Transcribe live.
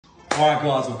Alright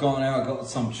guys, I've gone out, I've got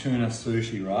some tuna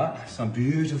sushi, right? Some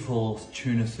beautiful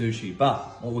tuna sushi,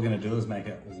 but what we're gonna do is make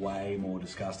it way more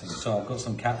disgusting. So I've got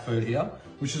some cat food here,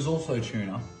 which is also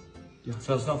tuna.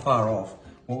 So it's not far off.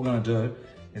 What we're gonna do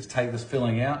is take this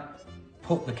filling out,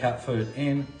 put the cat food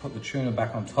in, put the tuna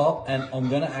back on top, and I'm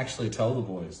gonna actually tell the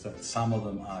boys that some of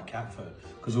them are cat food,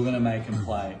 because we're gonna make them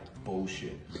play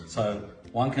bullshit. So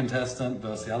one contestant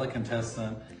versus the other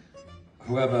contestant,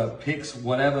 whoever picks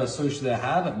whatever sushi they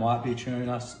have, it might be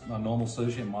tuna, a normal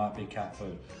sushi, it might be cat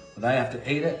food. But they have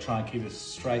to eat it, try and keep a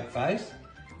straight face.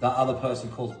 The other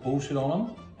person calls bullshit on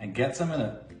them and gets them in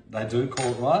it. They do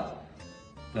call it right,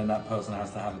 then that person has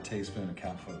to have a teaspoon of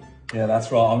cat food. Yeah,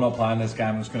 that's right, I'm not playing this game,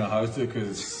 I'm just gonna host it because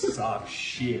it sucks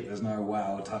shit. There's no way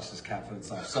I would touch this cat food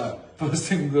stuff. So, first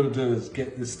thing we've got to do is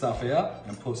get this stuff out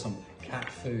and put some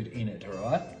cat food in it, all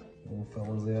right? Little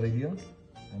fellas out of here,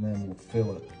 and then we'll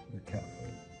fill it with cat food.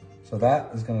 So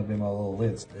that is gonna be my little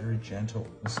lid. It's very gentle.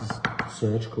 This is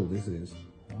surgical, this is.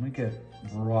 I wanna get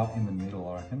right in the middle,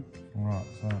 I reckon. All right,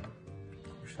 so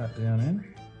push that down in.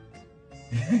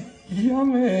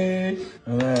 Yummy!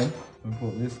 And then we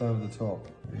put this over the top.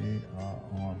 We are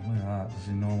on. Look at that. This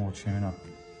is normal tuna.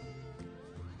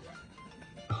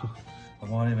 I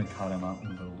might even cut him up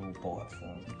into a little bite for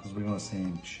him because we want to see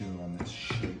him chew on this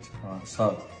shit. Right,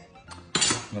 so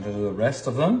I'm gonna do the rest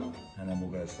of them and then we'll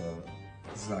go serve it.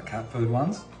 This is our cat food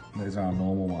ones. These are our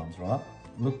normal ones, right?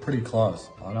 Look pretty close.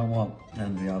 I don't want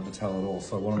them to be able to tell at all.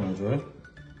 So what I'm gonna do,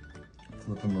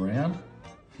 flip them around.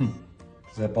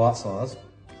 Because they're bite size.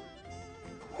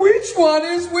 Which one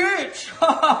is which?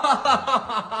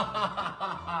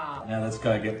 Now let's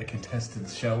go get the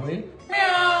contestants, shall we?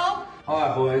 Meow!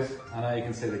 Alright boys, I know you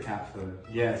can see the cat food.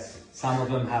 Yes, some of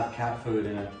them have cat food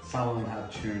in it, some of them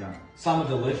have tuna. Some are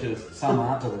delicious, some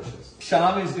aren't delicious.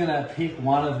 Shami's gonna pick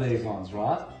one of these ones,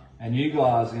 right? And you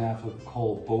guys are gonna have to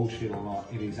call bullshit or not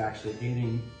if he's actually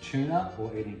eating tuna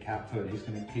or eating cat food. He's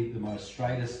gonna keep the most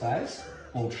straightest face,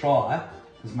 or try,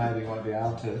 because maybe he won't be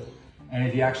able to. And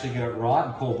if you actually get it right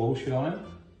and call bullshit on him,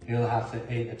 he'll have to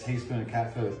eat a teaspoon of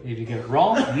cat food. If you get it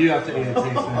wrong, you have to eat a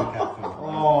teaspoon of cat food.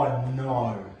 Oh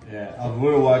no. Yeah,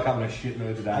 we woke up in a shit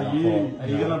mood today. Are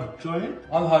you gonna join in?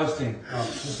 I'm hosting.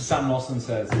 This is something Austin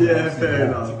says. Yeah, fair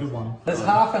enough. That's a good one. There's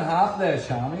half and half there,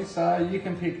 Shami, so you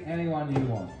can pick anyone you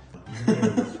want.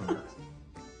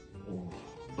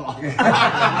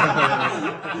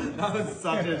 That was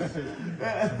such a shit.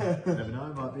 Never know,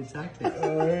 it might be tactic.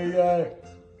 There you go.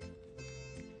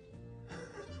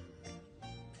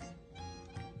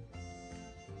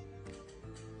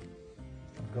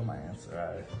 I've got my answer,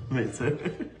 eh? Me too.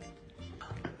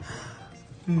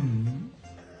 You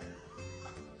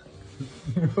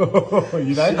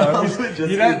don't know this.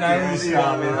 You don't know this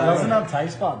stuff. It doesn't have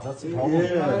taste buds, that's the problem.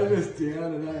 Yeah, it's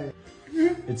down today.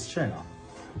 It's tuna.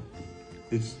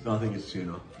 I think it's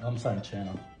tuna. I'm saying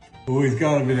tuna. Oh, he's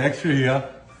got a bit extra here.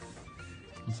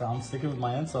 So I'm sticking with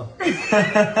my answer.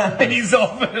 He's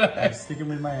off it. I'm sticking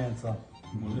with my answer.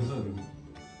 What is it?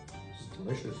 It's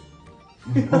delicious.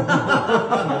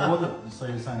 So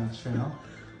you're saying it's tuna?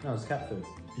 No, it's cat food.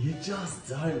 You just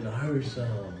don't know,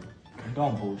 Sean.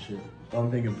 Don't bullshit. I'm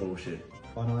thinking bullshit.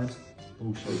 Final answer?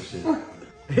 Bullshit.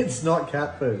 It's not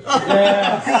cat food.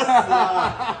 Yes!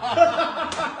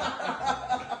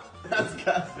 That's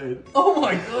cat food. Oh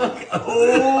my god!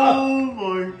 Oh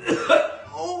my.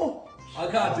 Oh. I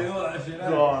can't do it, you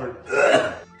know.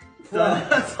 God.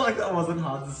 That's like that wasn't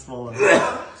hard to swallow.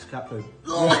 It's cat food.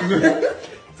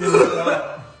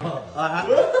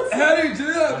 How do you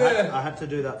do that, man? I had to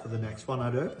do that for the next one I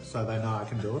do, so they know I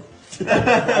can do it.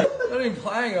 I'm not even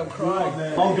playing, I'm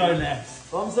crying. I'll go next.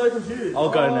 I'm so confused. I'll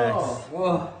go next.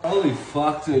 Oh, holy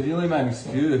fuck, dude, you nearly made me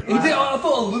spew. He did, I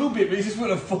thought a little bit, but he just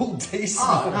went a full teaspoon.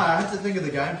 Oh, no, I had to think of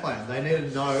the game plan. They need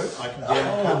to know I can do Oh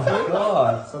my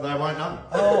god. so they won't know.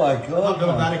 Oh my I'm god. not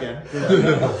doing that again.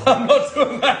 I'm not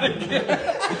doing that again.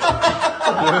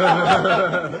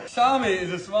 Shami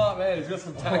is a smart man, he's got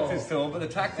some tactics to him, but the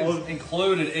tactics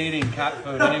included eating cat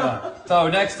food anyway. So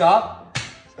next up,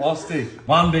 Osty.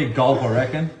 One big gulp, I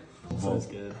reckon. So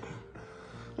scared.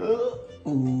 Ooh.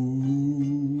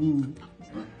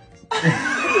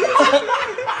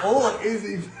 Oh, is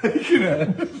he faking it?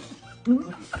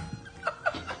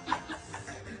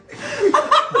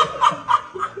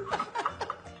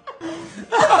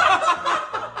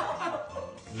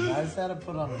 He knows how to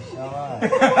put on a show,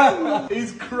 eh?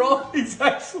 He's crying, he's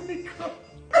actually crying.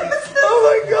 Oh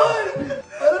my god!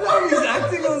 I don't know if he's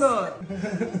acting or not.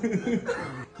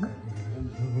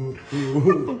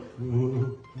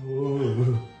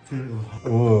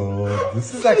 Oh,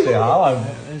 this is actually hard.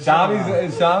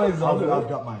 Shami's I've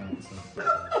got my answer.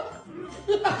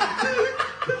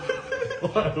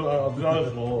 I'm trying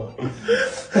to swallow it.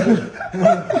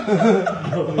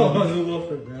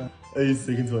 Are you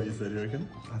sticking to what you said, you reckon?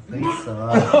 I think so.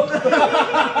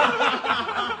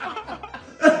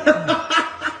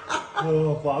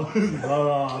 Oh, fuck.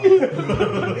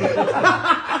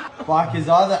 Fuck, he's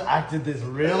either acted this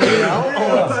really well or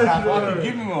it's happened.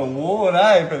 Give him an award,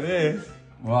 eh, for this.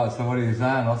 Right, so what are you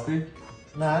saying, Austin?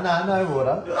 No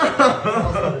water.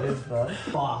 That's what it is, bro.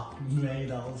 Fuck me,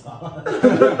 that was hard.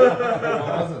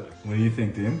 What do you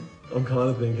think, Tim? I'm kind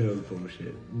of thinking it was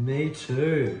bullshit. Me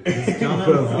too. He's done it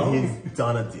well. He's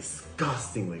done it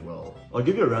disgustingly well. I'll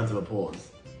give you a round of applause,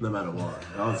 no matter what.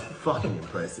 That was fucking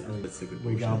impressive. It's a good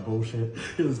We bullshit. go bullshit.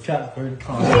 It was cat food.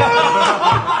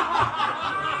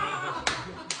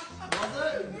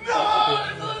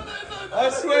 I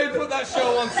swear you put that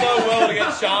show on so well to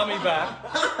get Shami back.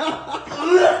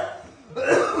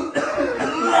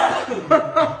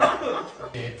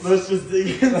 Let's just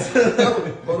dig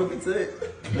into bottom of the tea.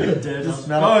 Just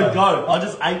smell Go, it. go. I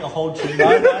just ate the whole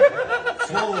tuna.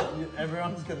 Swallow it.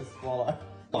 Everyone's gonna swallow.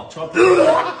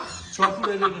 Try put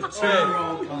it in a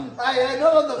 2-year-old cunt. Hey,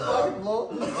 not on the fucking floor.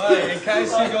 Hey, in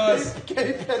case you guys... Keep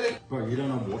it. Bro, you don't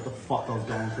know what the fuck I was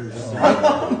going through just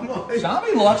now.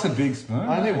 Shami likes a big spoon.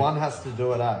 Only one has to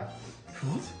do it, eh?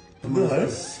 No.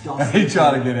 He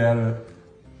tried to get out of it.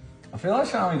 I feel like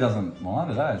Shami doesn't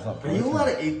mind it, eh? It's like Are you allowed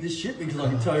to eat this shit? Because I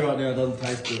can tell you right now it doesn't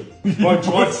taste good. Bro,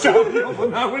 try Shami off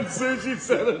and that when Sushi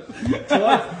said it.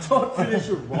 Try to finish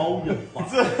your roll, you fuck.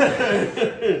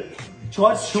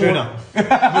 Try tuna.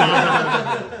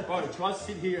 Bro, try to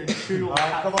sit here and chew on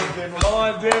cat Come on, Jim. Come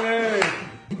on, Timmy.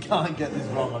 You can't get this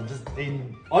wrong. I'm just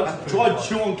eating. I tried to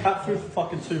chew on cat food for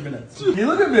fucking 2 minutes. You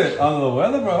look a bit under the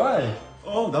weather, bro, eh?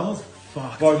 Oh, that was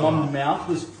fucked. Bro, my mouth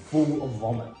was full of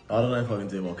vomit. I don't know if I can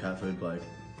do more cat food, Blake.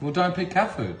 Well, don't pick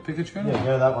cat food. Pick a tuna. Yeah,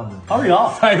 go that one then. Hurry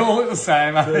up. They all look the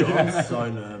same, eh? Dude, I'm so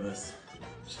nervous.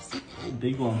 It's just a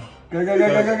big one. Go, go, go,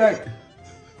 go, go, go.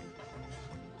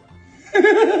 Fuck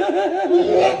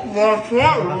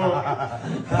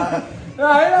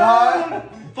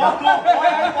off!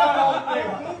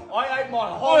 I ate my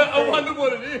whole thing. I wonder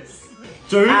what it is.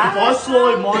 Dude, if I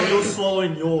swallow mine, you're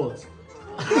swallowing yours.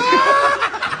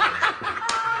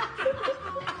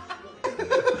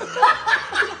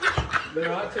 You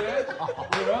right, Ted?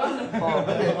 You right?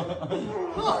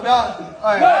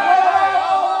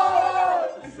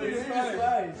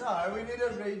 No, we need to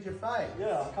read your face.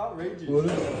 Yeah, I can't read you.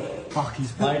 Fuck,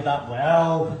 he's played that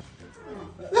well.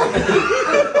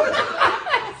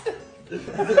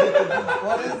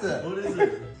 What is it? What is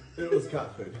it? It was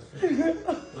cat food.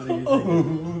 What do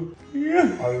you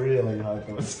think? I really hope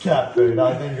it was cat food.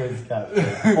 I think it was cat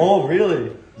food. Oh,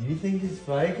 really? You think he's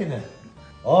faking it?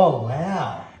 Oh,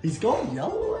 wow. He's gone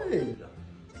yellow. You're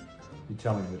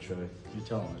telling the truth. You're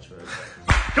telling the truth.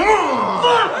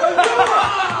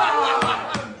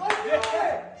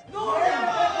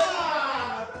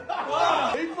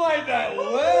 He played that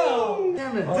well.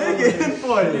 Damn it. Dig in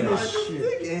for you.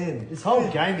 Dig in. This whole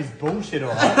game is bullshit,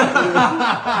 alright?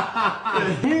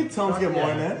 Can you tell him to get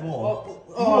more in there? More.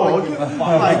 Oh, get the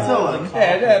fuck. Mate, tell him.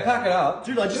 Yeah, pack it up.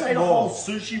 Dude, I just ate a whole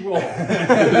sushi roll. You're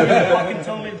fucking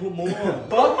telling me to put more on.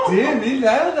 Fuck, Tim, he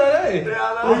nailed that, eh?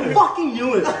 I fucking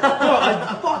knew it.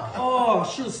 Oh, I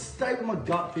should have stayed with my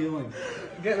gut feeling.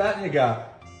 Get that in your gut.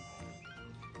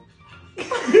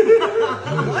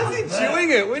 Why is he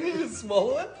chewing it? Wouldn't you just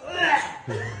swallow it?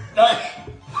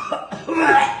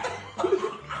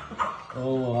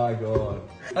 Oh my god.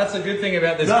 That's a good thing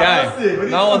about this that's game. it.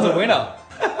 No one's a winner.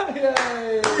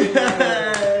 Yay!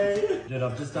 Dude,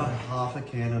 I've just done half a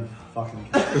can of fucking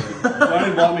cat food. Don't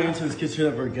invite me into his kitchen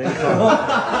ever again.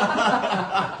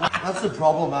 That's the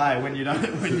problem, eh? When you don't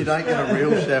get a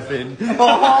real chef in.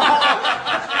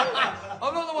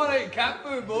 I'm not the one eating cat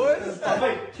food, boys.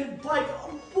 Wait, Blake,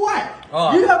 what?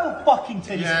 Oh. You have a fucking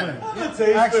teaspoon.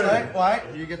 Actually, wait.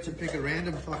 You get to pick a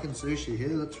random fucking sushi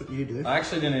here. That's what you do. I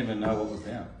actually didn't even know what was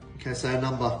down. Okay, say a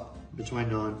number between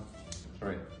 9.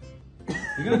 3.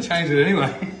 You're gonna change it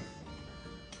anyway.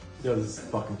 It was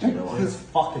fucking tuna one. It was a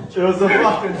fucking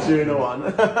tuna one.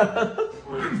 It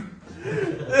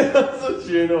was a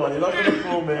tuna one. You're not gonna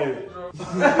fool me.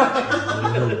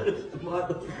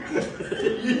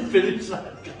 You finish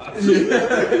that, guys.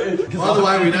 By the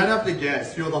way, we don't have to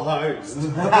guess. You're the host.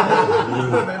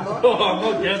 Remember? Oh, I'm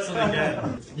not guessing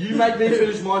again. You make me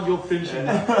finish mine, you're finishing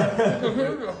that.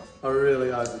 I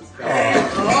really hope it's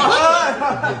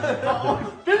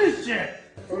Finish it!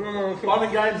 Fun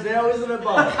and games now, isn't it,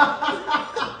 bud?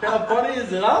 How funny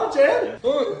is it, huh, Chad?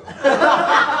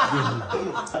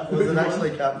 Was it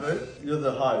actually cat food? You're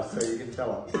the host, so you can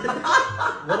tell us.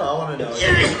 What I want to know is...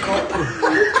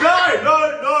 No!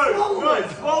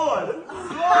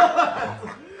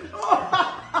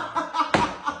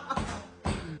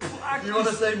 You want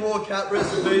to see more cat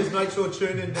recipes? Make sure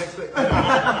tune in next week.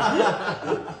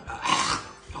 I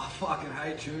fucking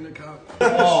hate tuna, cunt.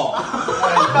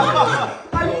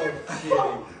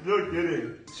 You're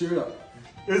kidding. Tuna.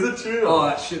 Is it tuna? Oh,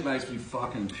 that shit makes me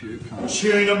fucking puke, cunt.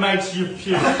 Tuna makes you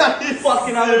puke.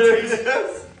 Fucking other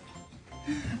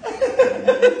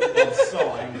I'm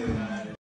so angry.